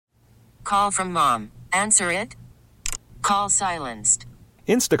Call from mom. Answer it. Call silenced.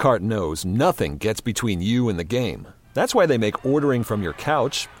 Instacart knows nothing gets between you and the game. That's why they make ordering from your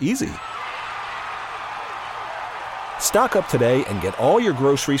couch easy. Stock up today and get all your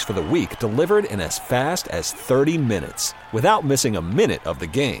groceries for the week delivered in as fast as 30 minutes without missing a minute of the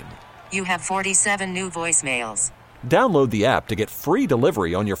game. You have 47 new voicemails. Download the app to get free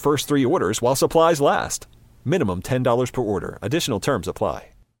delivery on your first 3 orders while supplies last. Minimum $10 per order. Additional terms apply.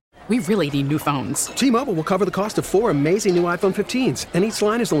 We really need new phones. T-Mobile will cover the cost of 4 amazing new iPhone 15s, and each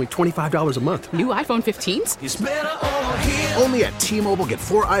line is only $25 a month. New iPhone 15s? It's better over here. Only at T-Mobile, get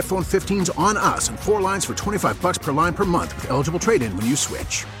 4 iPhone 15s on us and 4 lines for $25 per line per month with eligible trade-in when you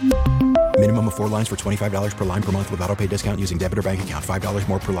switch. Minimum of 4 lines for $25 per line per month with autopay discount using debit or bank account. $5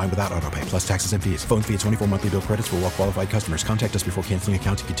 more per line without autopay, plus taxes and fees. Phone fee at 24 monthly bill credits for well-qualified customers. Contact us before canceling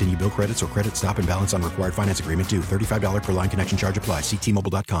account to continue bill credits or credit stop and balance on required finance agreement due. $35 per line connection charge applies. See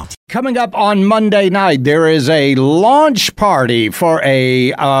T-Mobile.com. Coming up on Monday night, there is a launch party for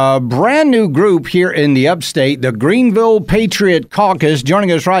a brand new group here in the Upstate, the Greenville Patriot Caucus.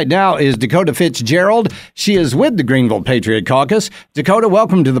 Joining us right now is Dakota Fitzgerald. She is with the Greenville Patriot Caucus. Dakota,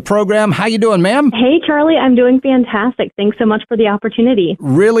 welcome to the program. How you doing, ma'am? Hey, Charlie. I'm doing fantastic. Thanks so much for the opportunity.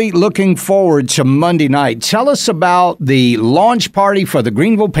 Really looking forward to Monday night. Tell us about the launch party for the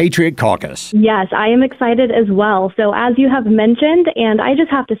Greenville Patriot Caucus. Yes, I am excited as well. So as you have mentioned, and I just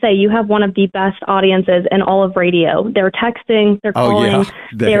have to say, you have one of the best audiences in all of radio. They're texting, they're calling,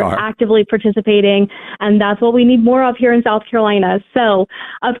 they're actively participating, and that's what we need more of here in South Carolina. So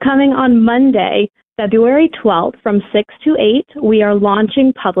upcoming on Monday, February 12th from 6 to 8, we are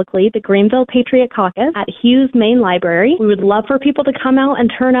launching publicly the Greenville Patriot Caucus at Hughes Main Library. We would love for people to come out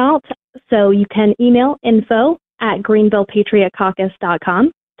and turn out, so you can email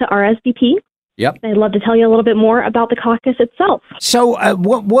info@greenvillepatriotcaucus.com to RSVP. Yep. I'd love to tell you a little bit more about the caucus itself. So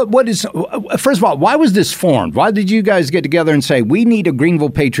what is, first of all, why was this formed? Why did you guys get together and say, we need a Greenville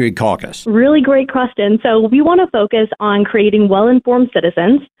Patriot Caucus? Really great question. So we want to focus on creating well-informed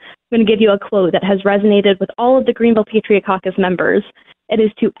citizens. I'm going to give you a quote that has resonated with all of the Greenville Patriot Caucus members. It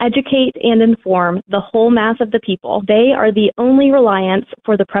is to educate and inform the whole mass of the people. They are the only reliance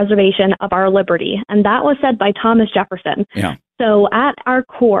for the preservation of our liberty. And that was said by Thomas Jefferson. Yeah. So at our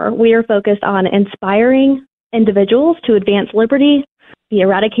core, we are focused on inspiring individuals to advance liberty, the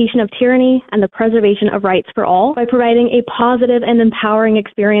eradication of tyranny, and the preservation of rights for all by providing a positive and empowering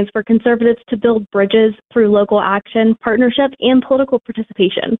experience for conservatives to build bridges through local action, partnership, and political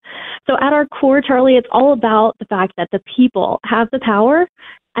participation. So at our core, Charlie, it's all about the fact that the people have the power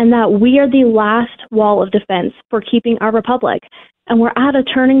and that we are the last wall of defense for keeping our republic. And we're at a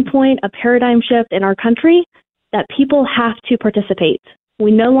turning point, a paradigm shift in our country that people have to participate.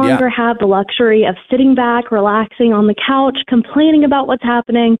 We no longer have the luxury of sitting back, relaxing on the couch, complaining about what's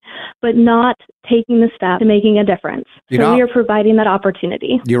happening, but not taking the step to making a difference. So we are providing that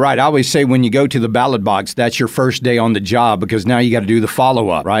opportunity. You're right. I always say when you go to the ballot box, that's your first day on the job because now you got to do the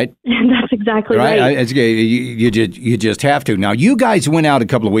follow-up, right? That's exactly right. You just have to. Now, you guys went out a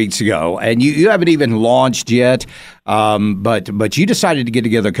couple of weeks ago, and you haven't even launched yet, but you decided to get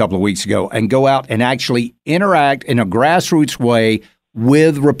together a couple of weeks ago and go out and actually interact in a grassroots way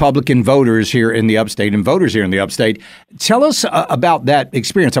with Republican voters here in the Upstate and voters here in the Upstate. Tell us about that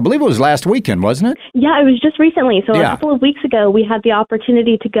experience. I believe it was last weekend, wasn't it? Yeah, it was just recently. So a couple of weeks ago, we had the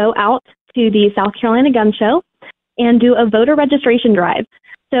opportunity to go out to the South Carolina Gun Show and do a voter registration drive.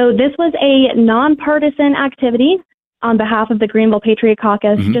 So this was a nonpartisan activity on behalf of the Greenville Patriot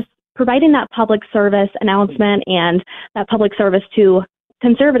Caucus, just providing that public service announcement and that public service to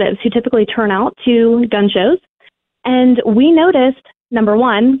conservatives who typically turn out to gun shows. And we noticed, number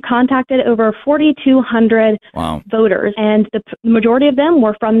one, contacted over 4,200 voters, and the majority of them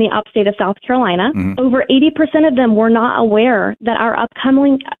were from the upstate of South Carolina. Over 80% of them were not aware that our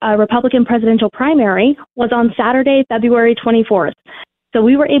upcoming Republican presidential primary was on Saturday, February 24th. So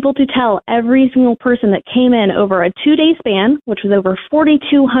we were able to tell every single person that came in over a 2-day span, which was over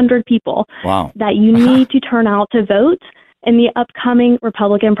 4,200 people, that you need to turn out to vote in the upcoming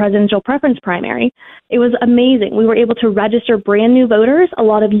Republican presidential preference primary. It was amazing. We were able to register brand new voters, a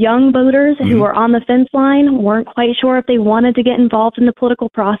lot of young voters who were on the fence line, weren't quite sure if they wanted to get involved in the political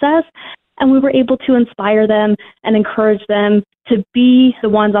process. And we were able to inspire them and encourage them to be the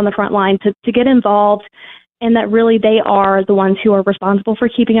ones on the front line, to get involved and that really they are the ones who are responsible for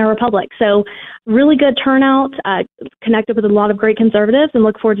keeping our republic. So really good turnout, connected with a lot of great conservatives, and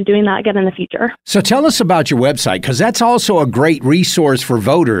look forward to doing that again in the future. So tell us about your website, because that's also a great resource for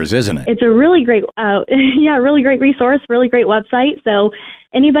voters, isn't it? It's a really great, really great resource, really great website. So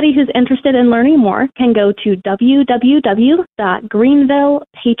anybody who's interested in learning more can go to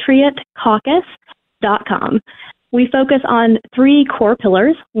www.greenvillepatriotcaucus.com. We focus on 3 core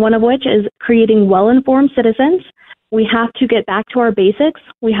pillars, one of which is creating well-informed citizens. We have to get back to our basics.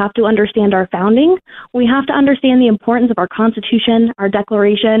 We have to understand our founding. We have to understand the importance of our Constitution, our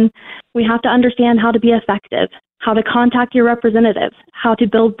Declaration. We have to understand how to be effective, how to contact your representatives, how to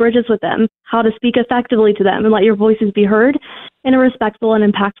build bridges with them, how to speak effectively to them and let your voices be heard in a respectful and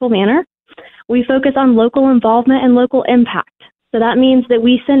impactful manner. We focus on local involvement and local impact. So that means that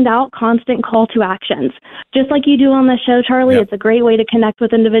we send out constant call to actions. Just like you do on the show, Charlie, It's a great way to connect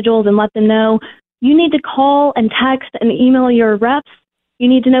with individuals and let them know you need to call and text and email your reps. You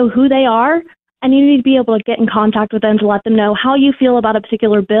need to know who they are, and you need to be able to get in contact with them to let them know how you feel about a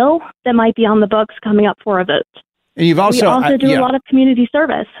particular bill that might be on the books coming up for a vote. And we also do a lot of community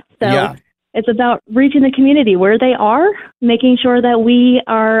service. So it's about reaching the community where they are, making sure that we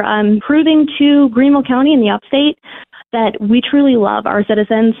are proving to Greenville County and the Upstate that we truly love our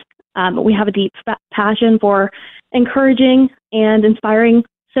citizens. We have a deep passion for encouraging and inspiring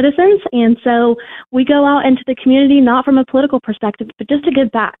citizens. And so we go out into the community, not from a political perspective, but just to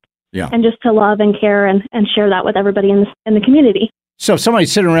give back and just to love and care and share that with everybody in the community. So if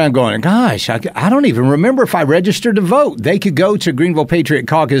somebody's sitting around going, gosh, I don't even remember if I registered to vote, they could go to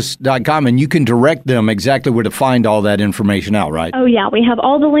GreenvillePatriotCaucus.com and you can direct them exactly where to find all that information out, right? Oh, yeah. We have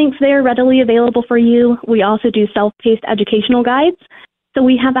all the links there readily available for you. We also do self-paced educational guides. So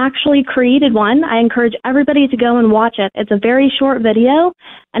we have actually created one. I encourage everybody to go and watch it. It's a very short video,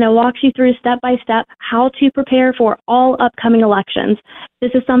 and it walks you through step-by-step how to prepare for all upcoming elections.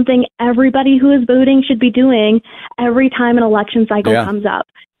 This is something everybody who is voting should be doing every time an election cycle comes up.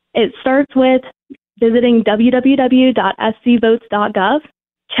 It starts with visiting www.scvotes.gov.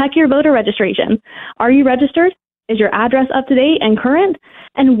 Check your voter registration. Are you registered? Is your address up to date and current?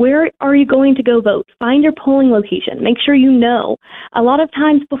 And where are you going to go vote? Find your polling location. Make sure you know. A lot of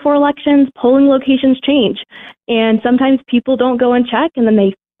times before elections, polling locations change. And sometimes people don't go and check, and then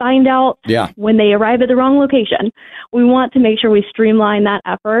they find out when they arrive at the wrong location. We want to make sure we streamline that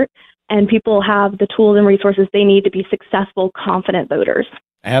effort and people have the tools and resources they need to be successful, confident voters.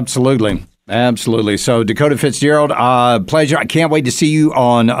 Absolutely. Absolutely. So, Dakota Fitzgerald, pleasure. I can't wait to see you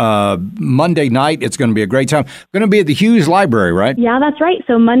on Monday night. It's going to be a great time. Going to be at the Hughes Library, right? Yeah, that's right.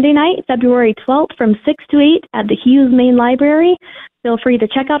 So, Monday night, February 12th from 6 to 8 at the Hughes Main Library. Feel free to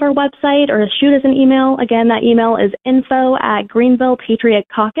check out our website or shoot us an email. Again, that email is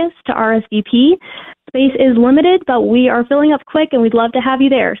info@GreenvillePatriotCaucus to RSVP. Space is limited, but we are filling up quick, and we'd love to have you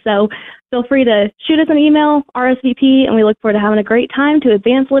there. So feel free to shoot us an email, RSVP, and we look forward to having a great time to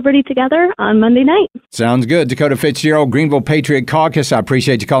advance liberty together on Monday night. Sounds good. Dakota Fitzgerald, Greenville Patriot Caucus. I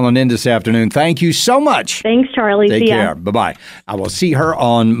appreciate you calling in this afternoon. Thank you so much. Thanks, Charlie. Take care. Bye-bye. I will see her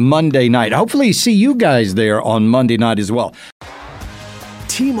on Monday night. Hopefully see you guys there on Monday night as well.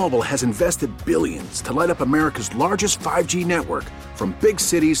 T-Mobile has invested billions to light up America's largest 5G network, from big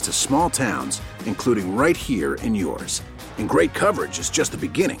cities to small towns, including right here in yours. And great coverage is just the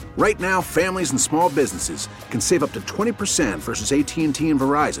beginning. Right now, families and small businesses can save up to 20% versus AT&T and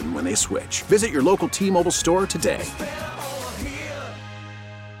Verizon when they switch. Visit your local T-Mobile store today.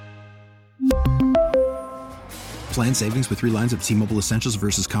 Plan savings with 3 lines of T-Mobile Essentials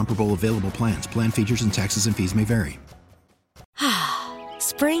versus comparable available plans. Plan features and taxes and fees may vary.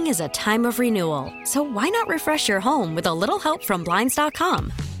 Spring is a time of renewal, so why not refresh your home with a little help from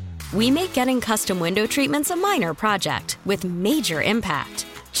Blinds.com? We make getting custom window treatments a minor project with major impact.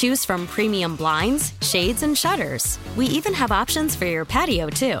 Choose from premium blinds, shades, and shutters. We even have options for your patio,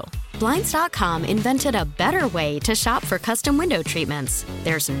 too. Blinds.com invented a better way to shop for custom window treatments.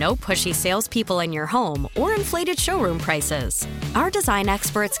 There's no pushy salespeople in your home or inflated showroom prices. Our design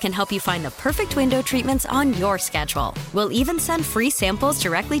experts can help you find the perfect window treatments on your schedule. We'll even send free samples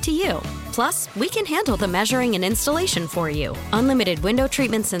directly to you. Plus, we can handle the measuring and installation for you. Unlimited window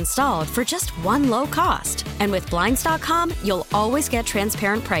treatments installed for just one low cost. And with Blinds.com, you'll always get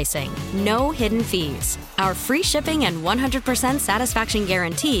transparent pricing. No hidden fees. Our free shipping and 100% satisfaction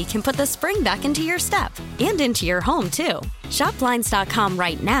guarantee can put the spring back into your step and into your home, too. Shop Blinds.com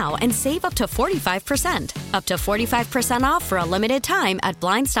right now and save up to 45%. Up to 45% off for a limited time at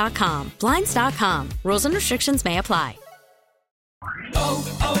Blinds.com. Blinds.com. Rules and restrictions may apply.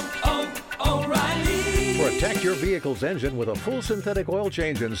 O'Reilly. For a Protect your vehicle's engine with a full synthetic oil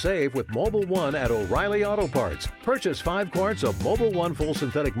change and save with Mobile One at O'Reilly Auto Parts. Purchase 5 quarts of Mobile One full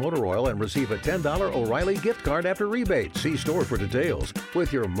synthetic motor oil and receive a $10 O'Reilly gift card after rebate. See store for details.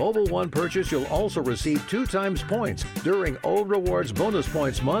 With your Mobile One purchase, you'll also receive 2 times points during O Rewards Bonus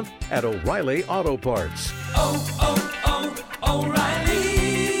Points Month at O'Reilly Auto Parts. O'Reilly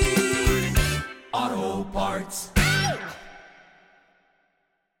Auto Parts.